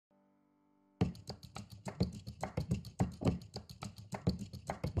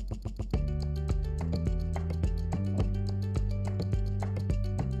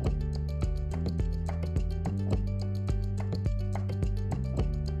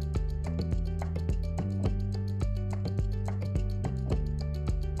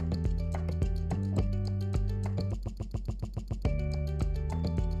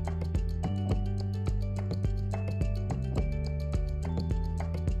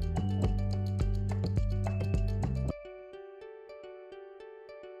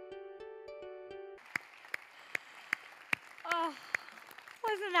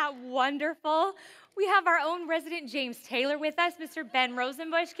Isn't that wonderful? We have our own resident James Taylor with us, Mr. Ben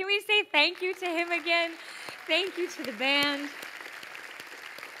Rosenbush. Can we say thank you to him again? Thank you to the band.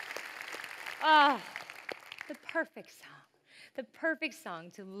 Oh, the perfect song. The perfect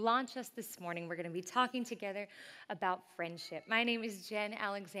song to launch us this morning. We're going to be talking together about friendship. My name is Jen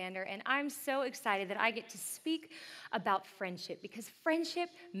Alexander, and I'm so excited that I get to speak about friendship because friendship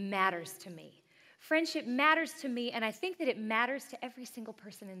matters to me. Friendship matters to me, and I think that it matters to every single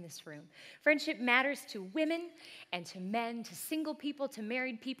person in this room. Friendship matters to women and to men, to single people, to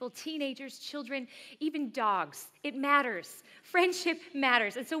married people, teenagers, children, even dogs. It matters. Friendship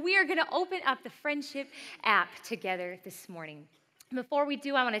matters. And so we are going to open up the Friendship app together this morning. Before we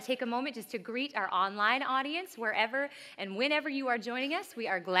do, I want to take a moment just to greet our online audience, wherever and whenever you are joining us. We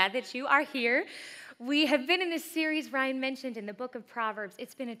are glad that you are here. We have been in this series Ryan mentioned in the book of Proverbs.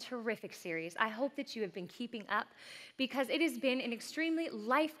 It's been a terrific series. I hope that you have been keeping up because it has been an extremely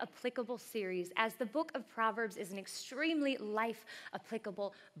life-applicable series, as the book of Proverbs is an extremely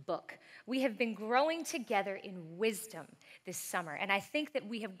life-applicable book. We have been growing together in wisdom this summer, and I think that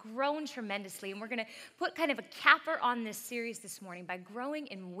we have grown tremendously, and we're going to put kind of a capper on this series this morning by growing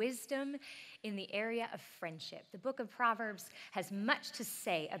in wisdom in the area of friendship. The book of Proverbs has much to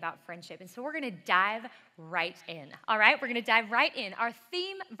say about friendship, and so we're going to dive right in. All right, we're going to dive right in. Our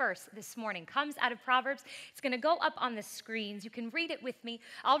theme verse this morning comes out of Proverbs. It's going to go up on the screens. You can read it with me.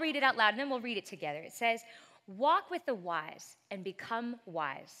 I'll read it out loud, and then we'll read it together. It says, "Walk with the wise and become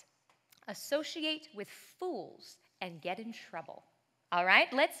wise. Associate with fools and get in trouble." All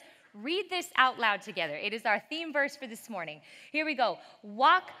right, let's read this out loud together. It is our theme verse for this morning. Here we go.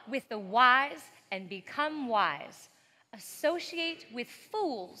 Walk with the wise and become wise. Associate with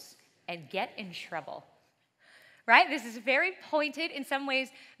fools and get in trouble. Right? This is very pointed, in some ways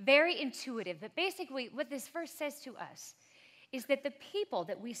very intuitive. But basically what this verse says to us is that the people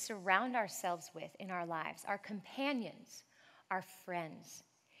that we surround ourselves with in our lives, our companions, our friends,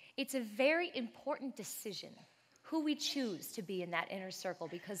 it's a very important decision who we choose to be in that inner circle,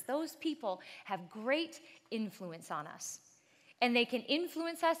 because those people have great influence on us. And they can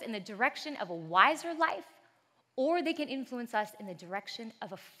influence us in the direction of a wiser life, or they can influence us in the direction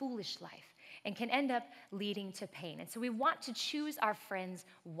of a foolish life and can end up leading to pain. And so we want to choose our friends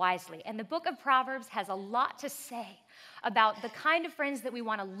wisely. And the book of Proverbs has a lot to say about the kind of friends that we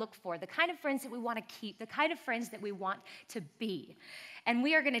want to look for, the kind of friends that we want to keep, the kind of friends that we want to be. And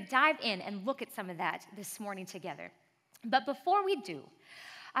we are going to dive in and look at some of that this morning together. But before we do,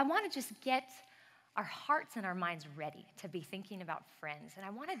 I want to just get our hearts and our minds ready to be thinking about friends. And I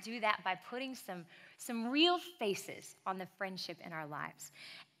want to do that by putting some real faces on the friendship in our lives.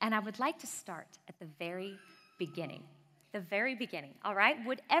 And I would like to start at the very beginning. The very beginning, all right?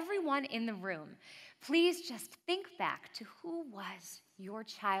 Would everyone in the room please just think back to who was your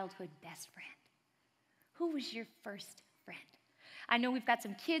childhood best friend? Who was your first friend? I know we've got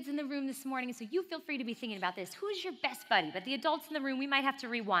some kids in the room this morning, so you feel free to be thinking about this. Who's your best buddy? But the adults in the room, we might have to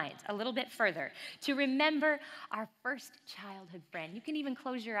rewind a little bit further to remember our first childhood friend. You can even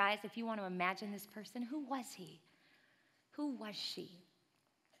close your eyes if you want to imagine this person. Who was he? Who was she?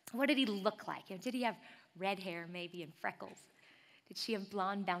 What did he look like? Did he have red hair maybe and freckles? Did she have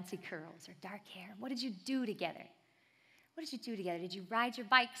blonde bouncy curls or dark hair? What did you do together? What did you do together? Did you ride your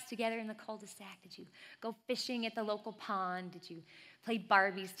bikes together in the cul-de-sac? Did you go fishing at the local pond? Did you play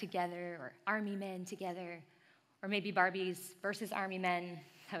Barbies together, or Army Men together? Or maybe Barbies versus Army Men?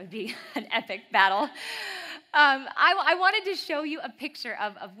 That would be an epic battle. I wanted to show you a picture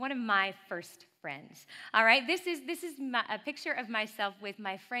of one of my first friends. All right, this is a picture of myself with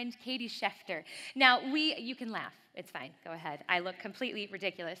my friend Katie Schefter. Now, you can laugh. It's fine. Go ahead. I look completely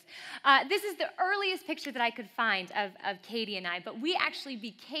ridiculous. This is the earliest picture that I could find of Katie and I, but we actually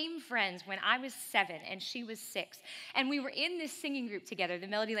became friends when I was 7 and she was 6. And we were in this singing group together, the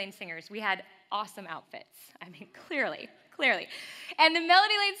Melody Lane Singers. We had awesome outfits. I mean, clearly. And the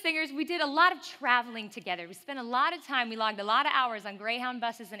Melody Lane Singers, we did a lot of traveling together. We spent a lot of time, we logged a lot of hours on Greyhound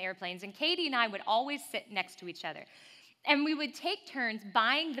buses and airplanes, and Katie and I would always sit next to each other. And we would take turns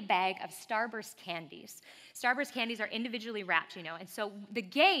buying the bag of Starburst candies. Starburst candies are individually wrapped, and so the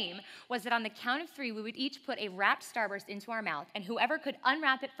game was that on the count of 3, we would each put a wrapped Starburst into our mouth, and whoever could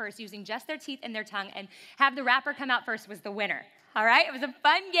unwrap it first using just their teeth and their tongue and have the wrapper come out first was the winner. All right? It was a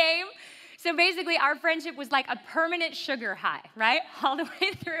fun game. So basically, our friendship was like a permanent sugar high, right? All the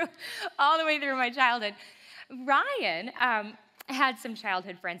way through my childhood. Ryan had some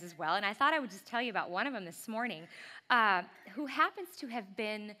childhood friends as well, and I thought I would just tell you about one of them this morning, who happens to have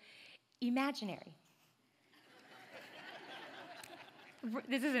been imaginary.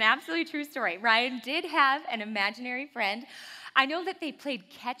 This is an absolutely true story. Ryan did have an imaginary friend. I know that they played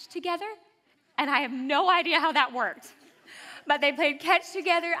catch together, and I have no idea how that worked. But they played catch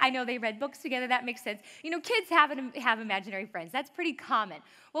together. I know they read books together. That makes sense. You know, kids have imaginary friends. That's pretty common.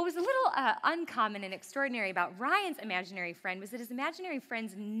 What was a little uncommon and extraordinary about Ryan's imaginary friend was that his imaginary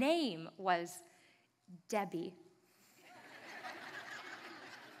friend's name was Debbie.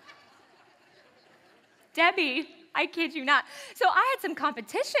 Debbie, I kid you not. So I had some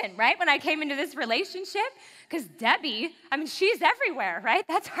competition, right, when I came into this relationship, because Debbie, I mean, she's everywhere, right?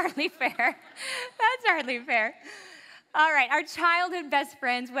 That's hardly fair. That's hardly fair. All right, our childhood best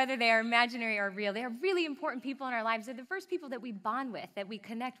friends, whether they are imaginary or real, they are really important people in our lives. They're the first people that we bond with, that we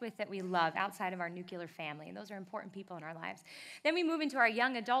connect with, that we love outside of our nuclear family. And those are important people in our lives. Then we move into our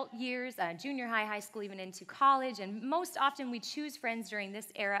young adult years, junior high, high school, even into college. And most often we choose friends during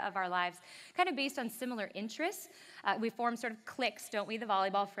this era of our lives kind of based on similar interests. We form sort of cliques, don't we? The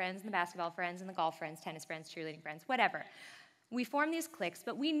volleyball friends, and the basketball friends, and the golf friends, tennis friends, cheerleading friends, whatever. We form these cliques,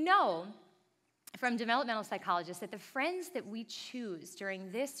 but we know from developmental psychologists that the friends that we choose during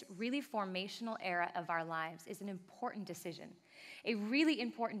this really formational era of our lives is an important decision, a really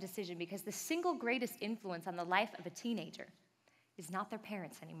important decision, because the single greatest influence on the life of a teenager is not their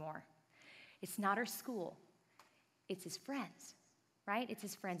parents anymore. It's not our school. It's his friends, right? It's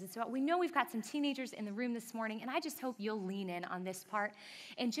his friends. And so we know we've got some teenagers in the room this morning, and I just hope you'll lean in on this part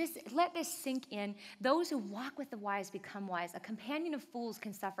and just let this sink in. Those who walk with the wise become wise. A companion of fools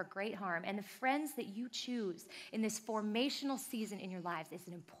can suffer great harm, and the friends that you choose in this formational season in your lives is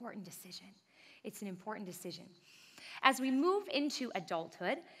an important decision. It's an important decision. As we move into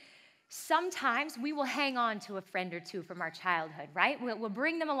adulthood, sometimes we will hang on to a friend or two from our childhood, right? We'll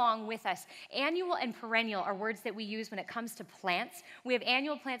bring them along with us. Annual and perennial are words that we use when it comes to plants. We have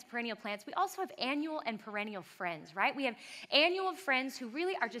annual plants, perennial plants. We also have annual and perennial friends, right? We have annual friends who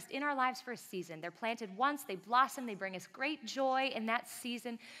really are just in our lives for a season. They're planted once, they blossom, they bring us great joy in that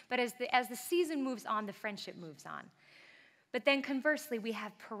season. But as the season moves on, the friendship moves on. But then conversely, we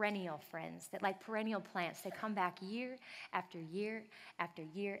have perennial friends that, like perennial plants, they come back year after year after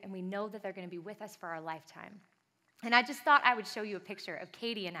year, and we know that they're going to be with us for our lifetime. And I just thought I would show you a picture of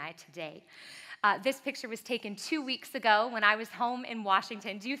Katie and I today. This picture was taken 2 weeks ago when I was home in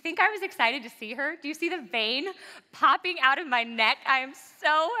Washington. Do you think I was excited to see her? Do you see the vein popping out of my neck? I am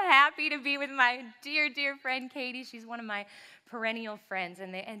so happy to be with my dear, dear friend Katie. She's one of my perennial friends,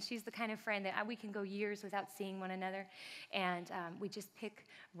 and she's the kind of friend that we can go years without seeing one another, and we just pick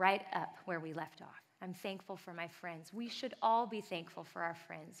right up where we left off. I'm thankful for my friends. We should all be thankful for our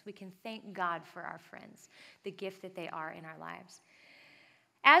friends. We can thank God for our friends, the gift that they are in our lives.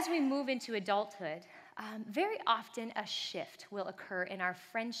 As we move into adulthood, very often a shift will occur in our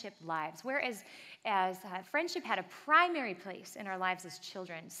friendship lives. Whereas friendship had a primary place in our lives as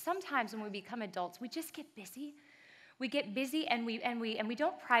children, sometimes when we become adults, we just get busy. We get busy and we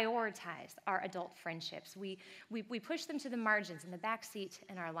don't prioritize our adult friendships. We push them to the margins, in the back seat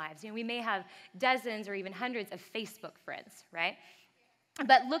in our lives. You know, we may have dozens or even hundreds of Facebook friends, right?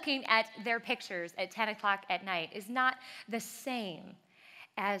 But looking at their pictures at 10 o'clock at night is not the same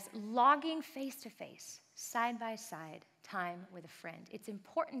as logging face-to-face, side-by-side time with a friend. It's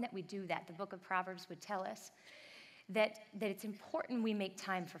important that we do that. The book of Proverbs would tell us that it's important we make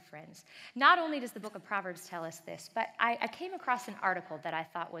time for friends. Not only does the book of Proverbs tell us this, but I came across an article that I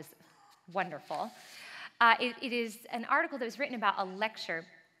thought was wonderful. It is an article that was written about a lecture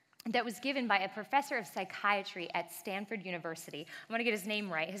that was given by a professor of psychiatry at Stanford University. I want to get his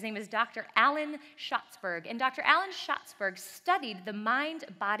name right. His name is Dr. Alan Schatzberg. And Dr. Alan Schatzberg studied the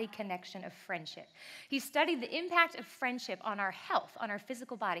mind-body connection of friendship. He studied the impact of friendship on our health, on our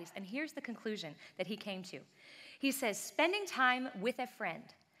physical bodies. And here's the conclusion that he came to. He says, spending time with a friend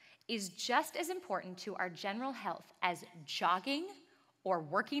is just as important to our general health as jogging or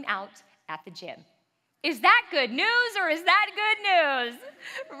working out at the gym. Is that good news or is that good news?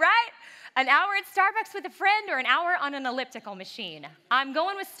 Right? An hour at Starbucks with a friend or an hour on an elliptical machine? I'm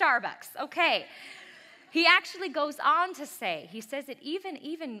going with Starbucks. Okay. He actually goes on to say, he says it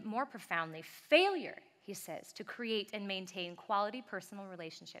even more profoundly, failure, he says, to create and maintain quality personal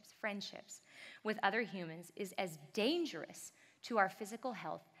relationships, friendships with other humans is as dangerous to our physical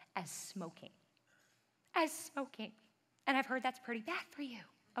health as smoking. As smoking. And I've heard that's pretty bad for you.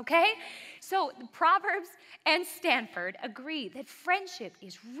 Okay? So Proverbs and Stanford agree that friendship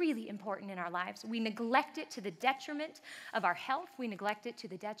is really important in our lives. We neglect it to the detriment of our health. We neglect it to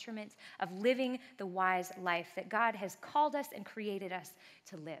the detriment of living the wise life that God has called us and created us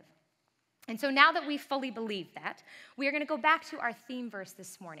to live. And so now that we fully believe that, we are going to go back to our theme verse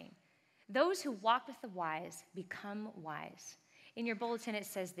this morning. Those who walk with the wise become wise. In your bulletin it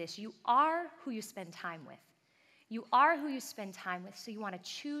says this, you are who you spend time with. You are who you spend time with, so you want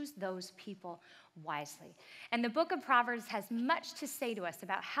to choose those people wisely. And the book of Proverbs has much to say to us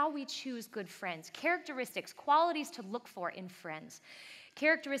about how we choose good friends, characteristics, qualities to look for in friends,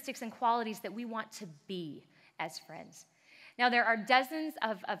 characteristics and qualities that we want to be as friends. Now, there are dozens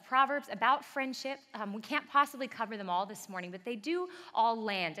of Proverbs about friendship. We can't possibly cover them all this morning, but they do all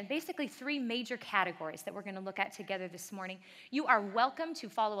land in basically three major categories that we're going to look at together this morning. You are welcome to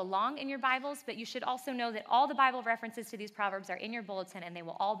follow along in your Bibles, but you should also know that all the Bible references to these Proverbs are in your bulletin, and they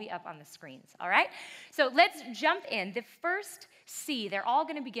will all be up on the screens, all right? So let's jump in. The first C, they're all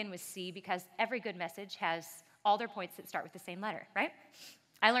going to begin with C because every good message has all their points that start with the same letter, right?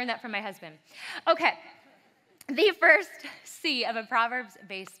 I learned that from my husband. Okay. The first C of a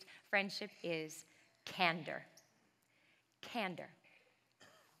Proverbs-based friendship is candor. Candor.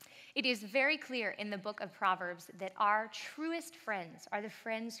 It is very clear in the book of Proverbs that our truest friends are the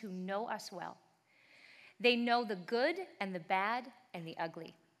friends who know us well. They know the good and the bad and the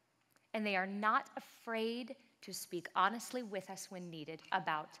ugly. And they are not afraid to speak honestly with us when needed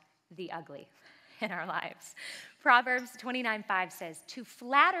about the ugly in our lives. Proverbs 29:5 says, "To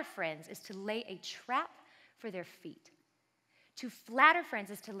flatter friends is to lay a trap for their feet." To flatter friends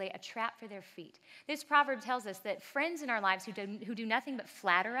is to lay a trap for their feet. This proverb tells us that friends in our lives who do nothing but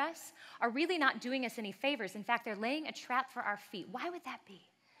flatter us are really not doing us any favors. In fact, they're laying a trap for our feet. Why would that be?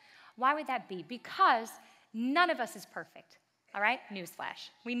 Why would that be? Because none of us is perfect, all right?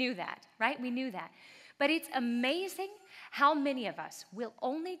 Newsflash. We knew that, right? We knew that. But it's amazing how many of us will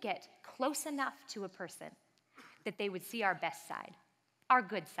only get close enough to a person that they would see our best side. Our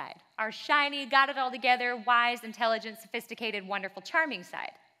good side, our shiny, got it all together, wise, intelligent, sophisticated, wonderful, charming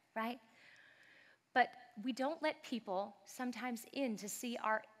side, right? But we don't let people sometimes in to see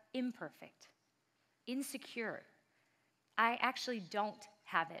our imperfect, insecure, I actually don't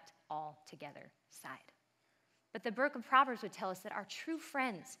have it all together side. But the book of Proverbs would tell us that our true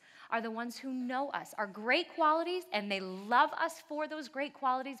friends are the ones who know us, our great qualities, and they love us for those great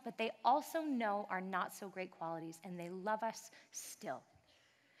qualities, but they also know our not so great qualities, and they love us still.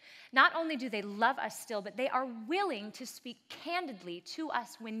 Not only do they love us still, but they are willing to speak candidly to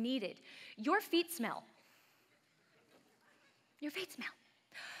us when needed. Your feet smell. Your feet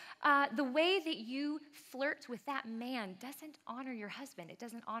smell. The way that you flirt with that man doesn't honor your husband. It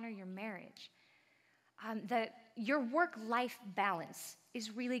doesn't honor your marriage. Your work-life balance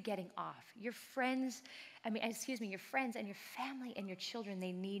is really getting off. Your friends and your family and your children,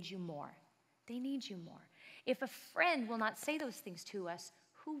 they need you more. They need you more. If a friend will not say those things to us,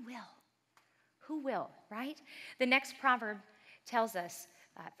 who will? Who will, right? The next proverb tells us,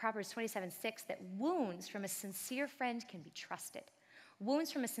 Proverbs 27:6, that wounds from a sincere friend can be trusted.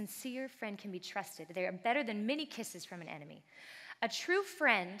 Wounds from a sincere friend can be trusted. They are better than many kisses from an enemy. A true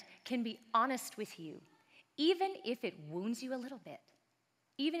friend can be honest with you, even if it wounds you a little bit.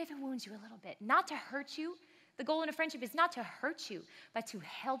 Even if it wounds you a little bit. Not to hurt you. The goal in a friendship is not to hurt you, but to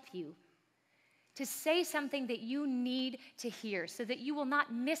help you. To say something that you need to hear so that you will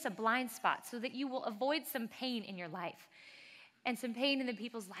not miss a blind spot, so that you will avoid some pain in your life and some pain in the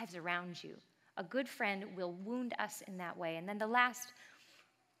people's lives around you. A good friend will wound us in that way. And then the last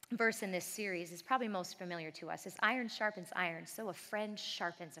verse in this series is probably most familiar to us. It's iron sharpens iron, so a friend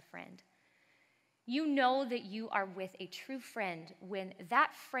sharpens a friend. You know that you are with a true friend when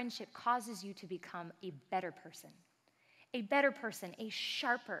that friendship causes you to become a better person, a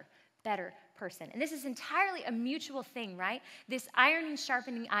sharper, better person. And this is entirely a mutual thing, right? This iron and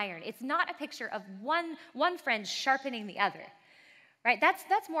sharpening iron. It's not a picture of one friend sharpening the other, right?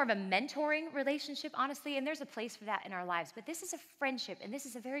 That's more of a mentoring relationship, honestly, and there's a place for that in our lives. But this is a friendship, and this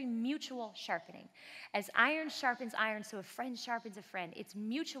is a very mutual sharpening. As iron sharpens iron, so a friend sharpens a friend. It's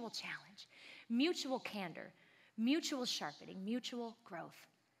mutual challenge, mutual candor, mutual sharpening, mutual growth.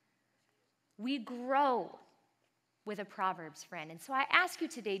 We grow with a Proverbs friend. And so I ask you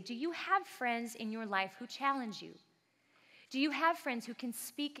today, do you have friends in your life who challenge you? Do you have friends who can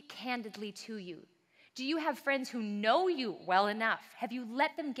speak candidly to you? Do you have friends who know you well enough? Have you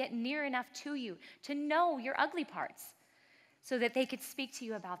let them get near enough to you to know your ugly parts so that they could speak to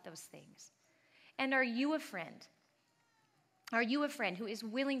you about those things? And are you a friend? Are you a friend who is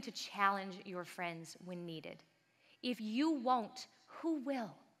willing to challenge your friends when needed? If you won't, who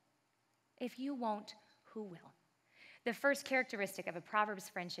will? If you won't, who will? The first characteristic of a Proverbs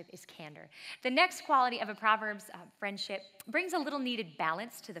friendship is candor. The next quality of a Proverbs friendship brings a little needed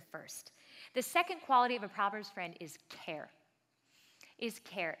balance to the first. The second quality of a Proverbs friend is care.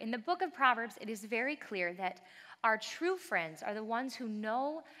 In the book of Proverbs, it is very clear that our true friends are the ones who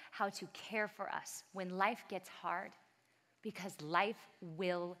know how to care for us when life gets hard, because life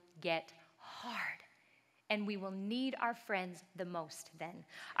will get hard. and we will need our friends the most then.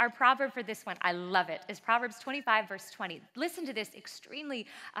 Our proverb for this one, I love it, is Proverbs 25, verse 20. Listen to this extremely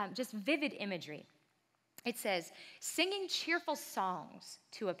just vivid imagery. It says, singing cheerful songs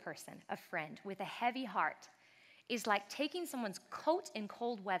to a person, a friend, with a heavy heart is like taking someone's coat in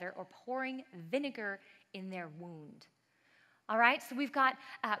cold weather or pouring vinegar in their wound. All right, so we've got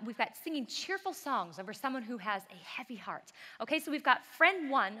singing cheerful songs over someone who has a heavy heart. Okay, so we've got friend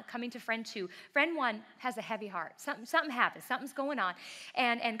one coming to friend two. Friend one has a heavy heart. Something happens, something's going on,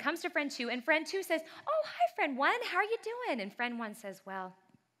 and comes to friend two, and friend two says, oh, hi, friend one, how are you doing? And friend one says, well,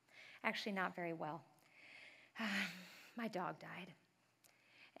 actually not very well. My dog died.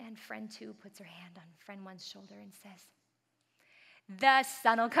 And friend two puts her hand on friend one's shoulder and says, the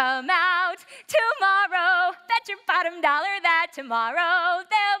sun will come out tomorrow. Bet your bottom dollar that tomorrow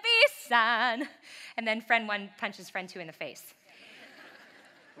there'll be sun. And then friend one punches friend two in the face.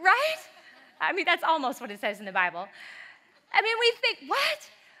 Right? I mean, that's almost what it says in the Bible. I mean, we think, what?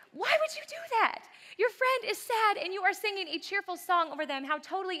 Why would you do that? Your friend is sad and you are singing a cheerful song over them. How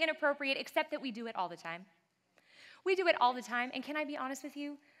totally inappropriate, except that we do it all the time. We do it all the time, and can I be honest with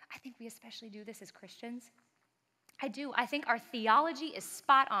you? I think we especially do this as Christians. I do. I think our theology is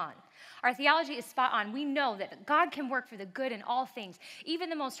spot on. Our theology is spot on. We know that God can work for the good in all things. Even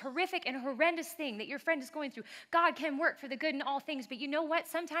the most horrific and horrendous thing that your friend is going through, God can work for the good in all things. But you know what?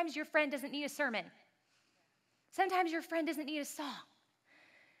 Sometimes your friend doesn't need a sermon. Sometimes your friend doesn't need a song.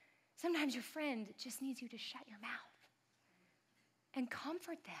 Sometimes your friend just needs you to shut your mouth and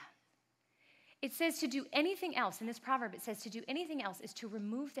comfort them. It says to do anything else, in this proverb, it says to do anything else is to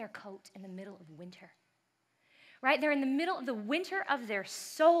remove their coat in the middle of winter. Right? They're in the middle of the winter of their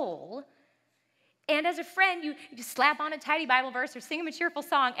soul. And as a friend, you just slap on a tidy Bible verse or sing them a cheerful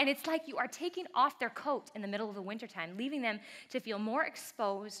song, and it's like you are taking off their coat in the middle of the wintertime, leaving them to feel more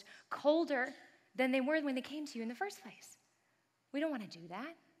exposed, colder than they were when they came to you in the first place. We don't want to do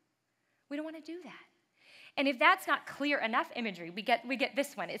that. We don't want to do that. And if that's not clear enough imagery, we get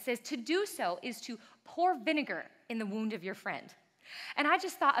this one. It says to do so is to pour vinegar in the wound of your friend. And I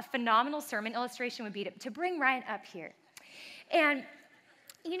just thought a phenomenal sermon illustration would be to bring Ryan up here and,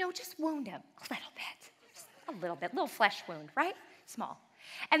 just wound him a little bit. Just a little bit, little flesh wound, right? Small.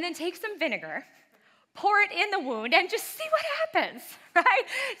 And then take some vinegar, pour it in the wound, and just see what happens, right?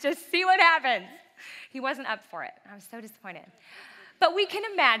 Just see what happens. He wasn't up for it. I was so disappointed. But we can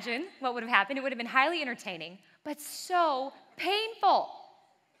imagine what would have happened. It would have been highly entertaining, but so painful.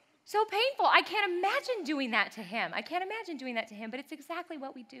 So painful. I can't imagine doing that to him. But it's exactly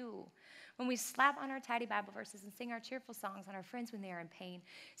what we do. When we slap on our tidy Bible verses and sing our cheerful songs on our friends when they are in pain,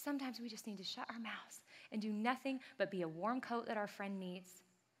 sometimes we just need to shut our mouths and do nothing but be a warm coat that our friend needs,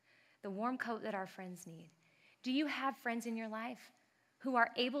 the warm coat that our friends need. Do you have friends in your life who are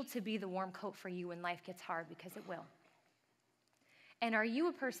able to be the warm coat for you when life gets hard? Because it will. And are you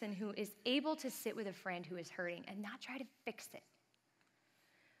a person who is able to sit with a friend who is hurting and not try to fix it,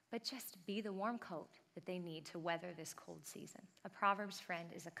 but just be the warm coat that they need to weather this cold season? A Proverbs friend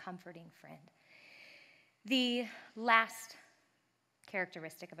is a comforting friend. The last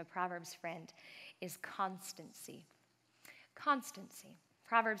characteristic of a Proverbs friend is constancy. Constancy.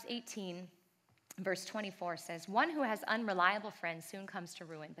 Proverbs 18, verse 24 says, one who has unreliable friends soon comes to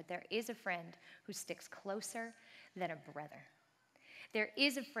ruin, but there is a friend who sticks closer than a brother. There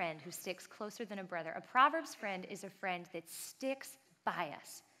is a friend who sticks closer than a brother. A Proverbs friend is a friend that sticks by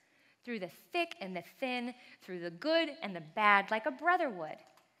us through the thick and the thin, through the good and the bad, like a brother would,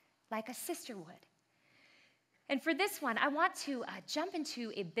 like a sister would. And for this one, I want to jump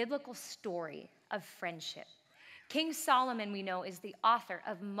into a biblical story of friendship. King Solomon, we know, is the author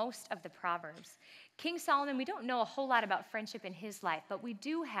of most of the Proverbs. King Solomon, we don't know a whole lot about friendship in his life, but we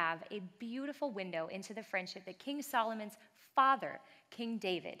do have a beautiful window into the friendship that King Solomon's father, King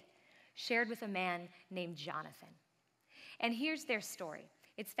David, shared with a man named Jonathan. And here's their story.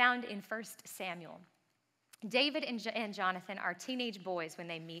 It's found in 1 Samuel. David and Jonathan are teenage boys when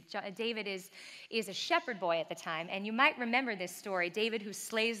they meet. David is a shepherd boy at the time, and you might remember this story, David who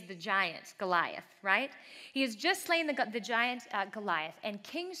slays the giant Goliath, right? He has just slain the giant Goliath, and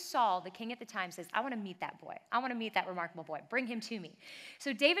King Saul, the king at the time, says, I want to meet that boy. I want to meet that remarkable boy. Bring him to me.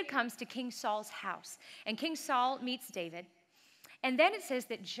 So David comes to King Saul's house, and King Saul meets David, and then it says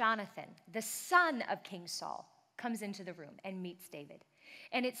that Jonathan, the son of King Saul, comes into the room and meets David.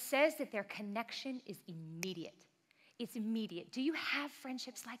 And it says that their connection is immediate. It's immediate. Do you have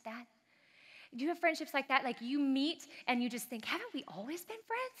friendships like that? Do you have friendships like that? Like you meet and you just think, haven't we always been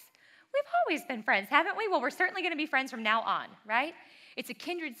friends? We've always been friends, haven't we? Well, we're certainly going to be friends from now on, right? It's a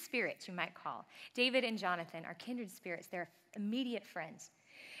kindred spirit, you might call. David and Jonathan are kindred spirits. They're immediate friends.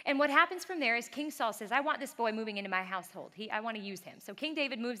 And what happens from there is King Saul says, I want this boy moving into my household. I want to use him. So King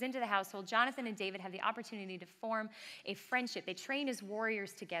David moves into the household. Jonathan and David have the opportunity to form a friendship. They train as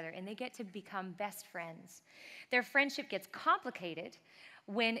warriors together, and they get to become best friends. Their friendship gets complicated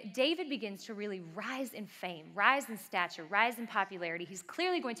when David begins to really rise in fame, rise in stature, rise in popularity. He's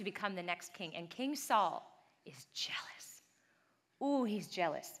clearly going to become the next king, and King Saul is jealous. Ooh, he's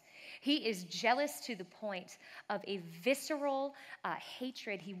jealous. He is jealous to the point of a visceral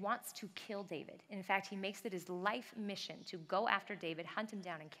hatred. He wants to kill David. In fact, he makes it his life mission to go after David, hunt him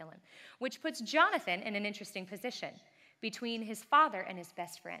down, and kill him, which puts Jonathan in an interesting position between his father and his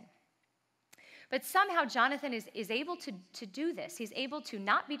best friend. But somehow Jonathan is able to do this. He's able to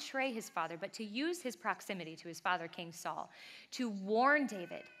not betray his father, but to use his proximity to his father, King Saul, to warn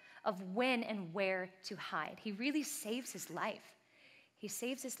David of when and where to hide. He really saves his life. He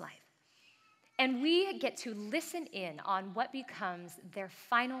saves his life. And we get to listen in on what becomes their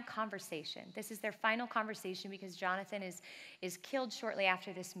final conversation. This is their final conversation because Jonathan is killed shortly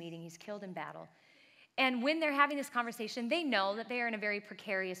after this meeting. He's killed in battle. And when they're having this conversation, they know that they are in a very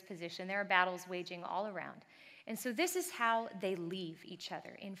precarious position. There are battles waging all around. And so this is how they leave each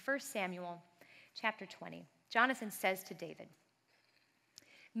other. In 1 Samuel chapter 20, Jonathan says to David,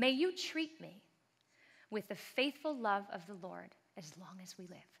 "May you treat me with the faithful love of the Lord as long as we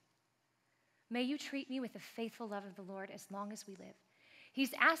live." May you treat me with the faithful love of the Lord as long as we live.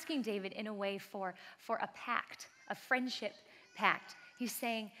 He's asking David in a way for a pact, a friendship pact. He's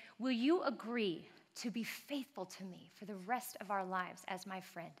saying, will you agree to be faithful to me for the rest of our lives as my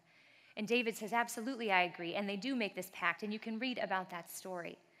friend? And David says, absolutely, I agree. And they do make this pact, and you can read about that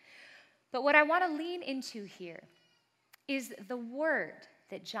story. But what I want to lean into here is the word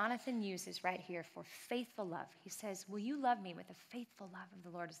that Jonathan uses right here for faithful love. He says, will you love me with the faithful love of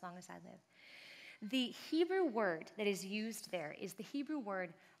the Lord as long as I live? The Hebrew word that is used there is the Hebrew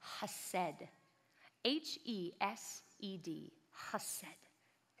word hesed, H-E-S-E-D, hesed.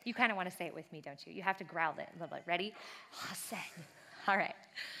 You kind of want to say it with me, don't you? You have to growl it a little bit. Ready? Hesed. All right.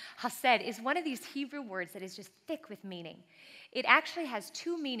 Hesed is one of these Hebrew words that is just thick with meaning. It actually has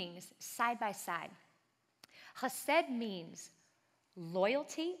two meanings side by side. Hesed means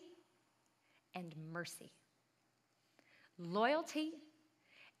loyalty and mercy. Loyalty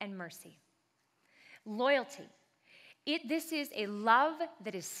and mercy. Loyalty. This is a love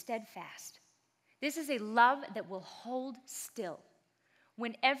that is steadfast. This is a love that will hold still.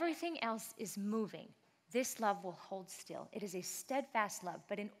 When everything else is moving, this love will hold still. It is a steadfast love.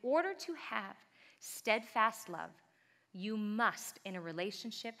 But in order to have steadfast love, you must, in a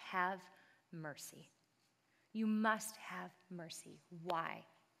relationship, have mercy. You must have mercy. Why?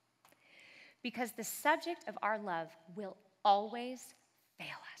 Because the subject of our love will always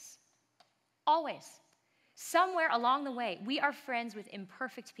fail us. Always. Somewhere along the way, we are friends with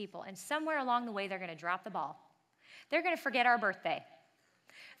imperfect people, and somewhere along the way, they're going to drop the ball. They're going to forget our birthday.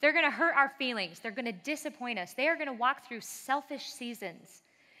 They're going to hurt our feelings. They're going to disappoint us. They are going to walk through selfish seasons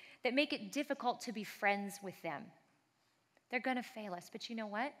that make it difficult to be friends with them. They're going to fail us, but you know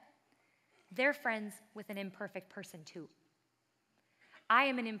what? They're friends with an imperfect person too. I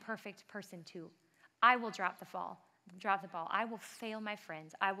am an imperfect person too. I will drop the ball. I will fail my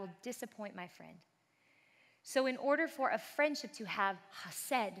friends. I will disappoint my friend. So in order for a friendship to have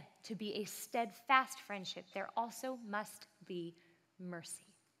hesed, to be a steadfast friendship, there also must be mercy.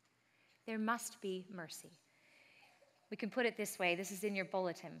 There must be mercy. We can put it this way. This is in your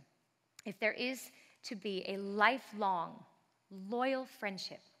bulletin. If there is to be a lifelong, loyal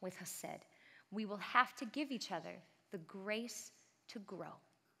friendship with hesed, we will have to give each other the grace to grow.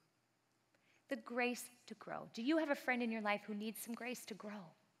 The grace to grow. Do you have a friend in your life who needs some grace to grow?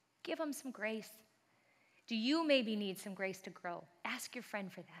 Give them some grace. Do you maybe need some grace to grow? Ask your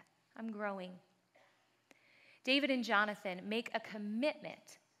friend for that. I'm growing. David and Jonathan make a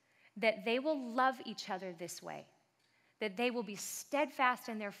commitment that they will love each other this way, that they will be steadfast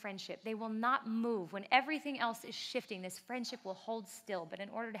in their friendship. They will not move. When everything else is shifting, this friendship will hold still. But in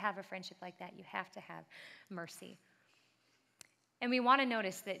order to have a friendship like that, you have to have mercy. And we want to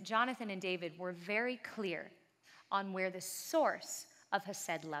notice that Jonathan and David were very clear on where the source of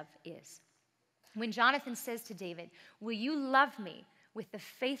hesed love is. When Jonathan says to David, will you love me with the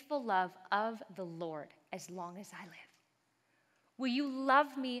faithful love of the Lord as long as I live? Will you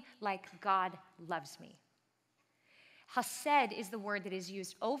love me like God loves me? Hesed is the word that is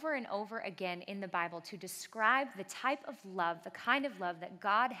used over and over again in the Bible to describe the type of love, the kind of love that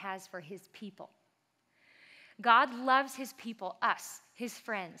God has for his people. God loves his people, us, his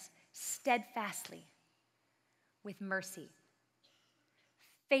friends, steadfastly, with mercy,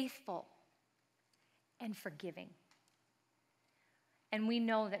 faithful, and forgiving. And we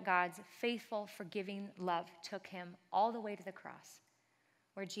know that God's faithful, forgiving love took him all the way to the cross,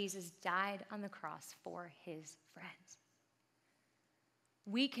 where Jesus died on the cross for his friends.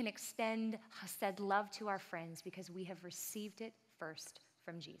 We can extend chesed love to our friends because we have received it first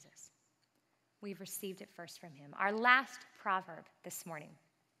from Jesus. We've received it first from him. Our last proverb this morning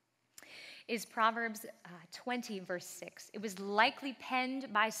is Proverbs 20, verse 6. It was likely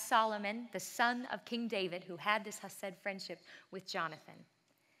penned by Solomon, the son of King David, who had this chesed friendship with Jonathan.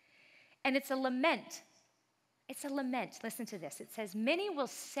 And it's a lament. It's a lament. Listen to this. It says, many will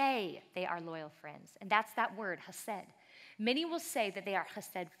say they are loyal friends. And that's that word, chesed. Many will say that they are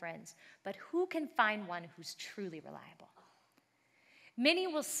chesed friends, but who can find one who's truly reliable? Many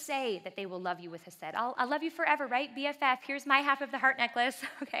will say that they will love you with chesed. I'll love you forever, right? BFF, here's my half of the heart necklace,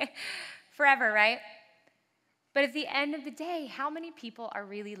 okay? Forever, right? But at the end of the day, how many people are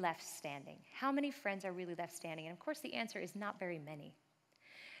really left standing? How many friends are really left standing? And of course, the answer is not very many.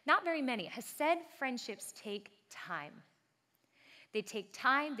 Not very many. Chesed friendships take time. They take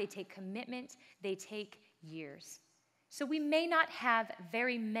time, they take commitment, they take years. So we may not have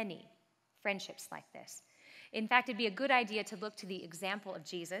very many friendships like this. In fact, it'd be a good idea to look to the example of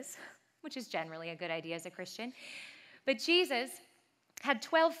Jesus, which is generally a good idea as a Christian. But Jesus had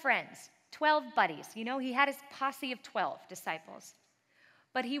 12 friends, 12 buddies. You know, he had his posse of 12 disciples.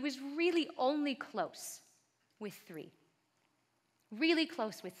 But he was really only close with 3. Really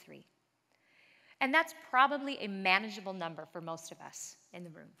close with 3. And that's probably a manageable number for most of us in the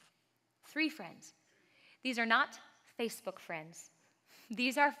room. 3 friends. These are not Facebook friends.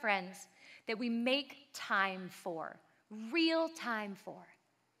 These are friends that we make time for, real time for,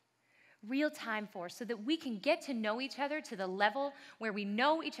 so that we can get to know each other to the level where we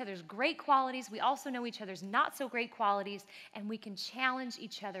know each other's great qualities, we also know each other's not so great qualities, and we can challenge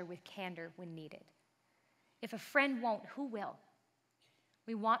each other with candor when needed. If a friend won't, who will?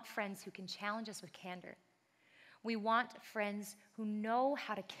 We want friends who can challenge us with candor. We want friends who know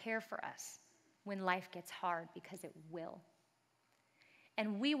how to care for us when life gets hard, because it will.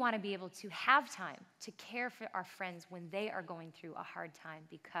 And we want to be able to have time to care for our friends when they are going through a hard time,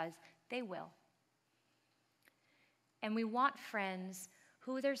 because they will. And we want friends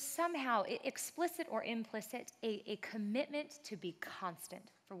who there's somehow, explicit or implicit, a commitment to be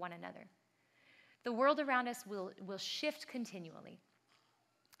constant for one another. The world around us will shift continually.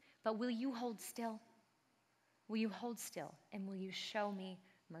 But will you hold still? Will you hold still? And will you show me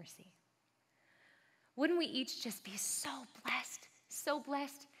mercy? Wouldn't we each just be so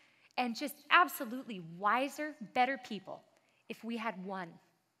blessed, and just absolutely wiser, better people if we had 1,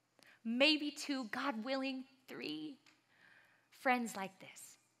 maybe 2, God willing, 3 friends like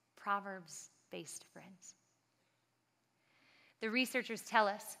this, Proverbs-based friends? The researchers tell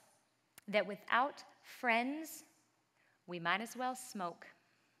us that without friends, we might as well smoke.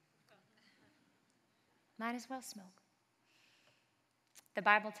 Might as well smoke. The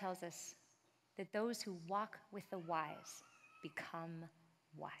Bible tells us that those who walk with the wise become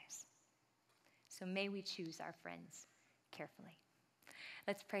wise. So may we choose our friends carefully.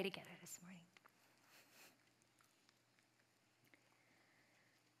 Let's pray together this morning.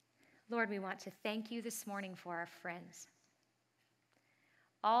 Lord, we want to thank you this morning for our friends,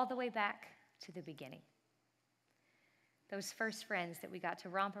 all the way back to the beginning. Those first friends that we got to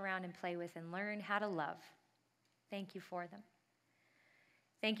romp around and play with and learn how to love. Thank you for them.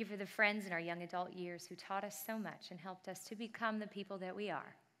 Thank you for the friends in our young adult years who taught us so much and helped us to become the people that we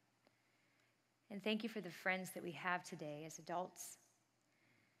are. And thank you for the friends that we have today as adults,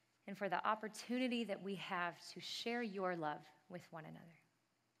 and for the opportunity that we have to share your love with one another.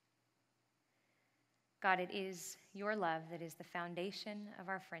 God, it is your love that is the foundation of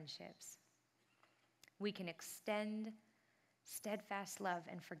our friendships. We can extend steadfast love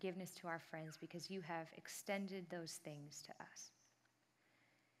and forgiveness to our friends because you have extended those things to us.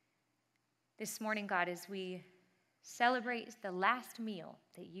 This morning, God, as we celebrate the last meal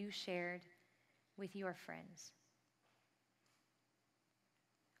that you shared with your friends,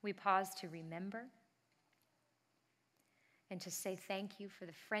 we pause to remember and to say thank you for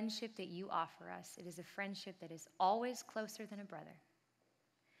the friendship that you offer us. It is a friendship that is always closer than a brother,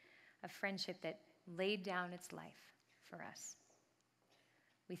 a friendship that laid down its life for us.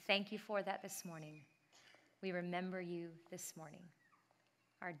 We thank you for that this morning. We remember you this morning,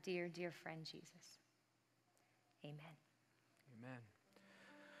 our dear, dear friend Jesus. Amen. Amen.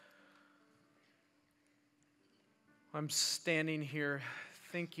 I'm standing here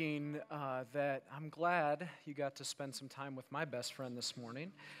thinking that I'm glad you got to spend some time with my best friend this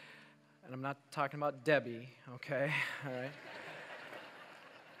morning. And I'm not talking about Debbie, okay? All right?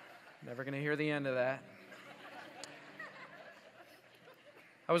 Never going to hear the end of that.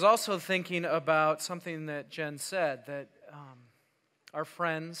 I was also thinking about something that Jen said, that our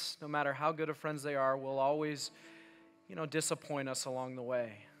friends, no matter how good of friends they are, will always, disappoint us along the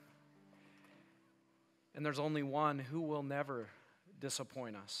way. And there's only one who will never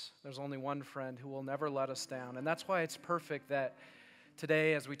disappoint us. There's only one friend who will never let us down. And that's why it's perfect that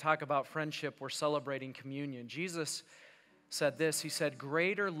today, as we talk about friendship, we're celebrating communion. Jesus said this. He said,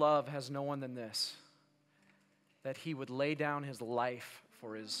 "Greater love has no one than this, that he would lay down his life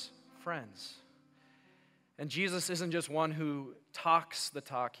for his friends." And Jesus isn't just one who talks the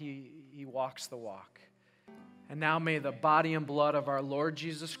talk, he walks the walk. And now may the body and blood of our Lord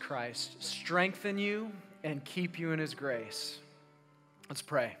Jesus Christ strengthen you and keep you in his grace. Let's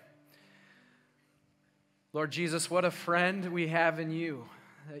pray. Lord Jesus, what a friend we have in you,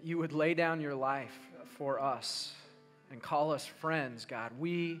 that you would lay down your life for us and call us friends, God.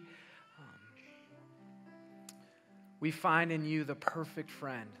 We find in you the perfect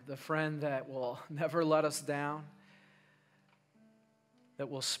friend, the friend that will never let us down, that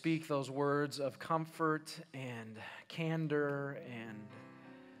will speak those words of comfort and candor, and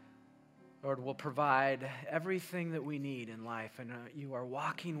Lord, will provide everything that we need in life. And you are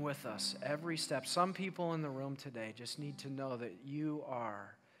walking with us every step. Some people in the room today just need to know that you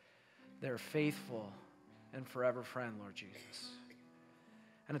are their faithful and forever friend, Lord Jesus.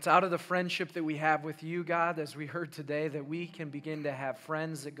 And it's out of the friendship that we have with you, God, as we heard today, that we can begin to have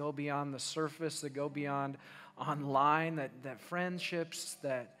friends that go beyond the surface, that go beyond online, that friendships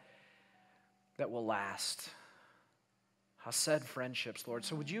that will last. Hased friendships, Lord.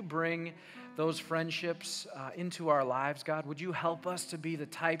 So would you bring those friendships into our lives, God? Would you help us to be the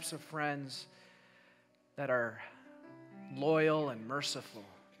types of friends that are loyal and merciful?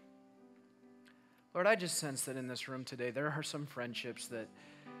 Lord, I just sense that in this room today, there are some friendships that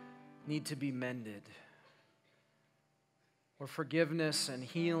need to be mended, where forgiveness and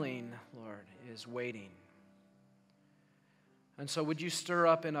healing, Lord, is waiting. And so would you stir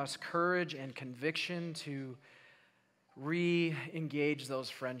up in us courage and conviction to re-engage those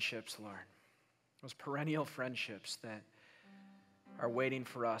friendships, Lord, those perennial friendships that are waiting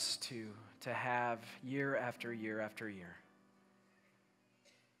for us to have year after year after year.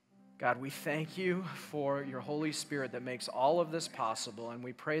 God, we thank you for your Holy Spirit that makes all of this possible, and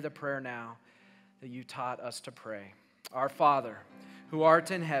we pray the prayer now that you taught us to pray. Our Father, who art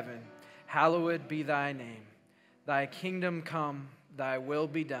in heaven, hallowed be thy name. Thy kingdom come, thy will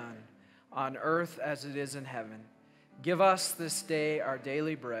be done, on earth as it is in heaven. Give us this day our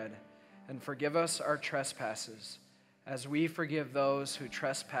daily bread, and forgive us our trespasses, as we forgive those who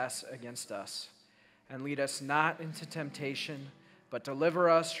trespass against us. And lead us not into temptation, but deliver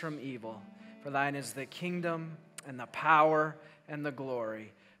us from evil. For thine is the kingdom, and the power, and the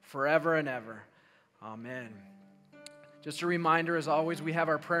glory, forever and ever. Amen. Just a reminder, as always, we have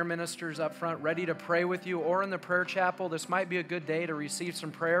our prayer ministers up front ready to pray with you, or in the prayer chapel. This might be a good day to receive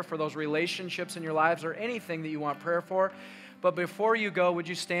some prayer for those relationships in your lives or anything that you want prayer for. But before you go, would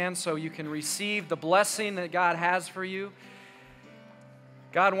you stand so you can receive the blessing that God has for you?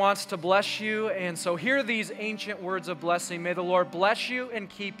 God wants to bless you, and so hear these ancient words of blessing. May the Lord bless you and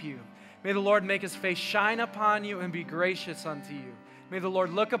keep you. May the Lord make his face shine upon you and be gracious unto you. May the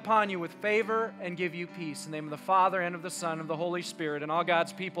Lord look upon you with favor and give you peace. In the name of the Father, and of the Son, and of the Holy Spirit. And all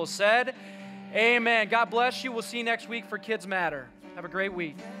God's people said, amen. God bless you. We'll see you next week for Kids Matter. Have a great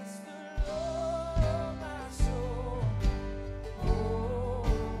week.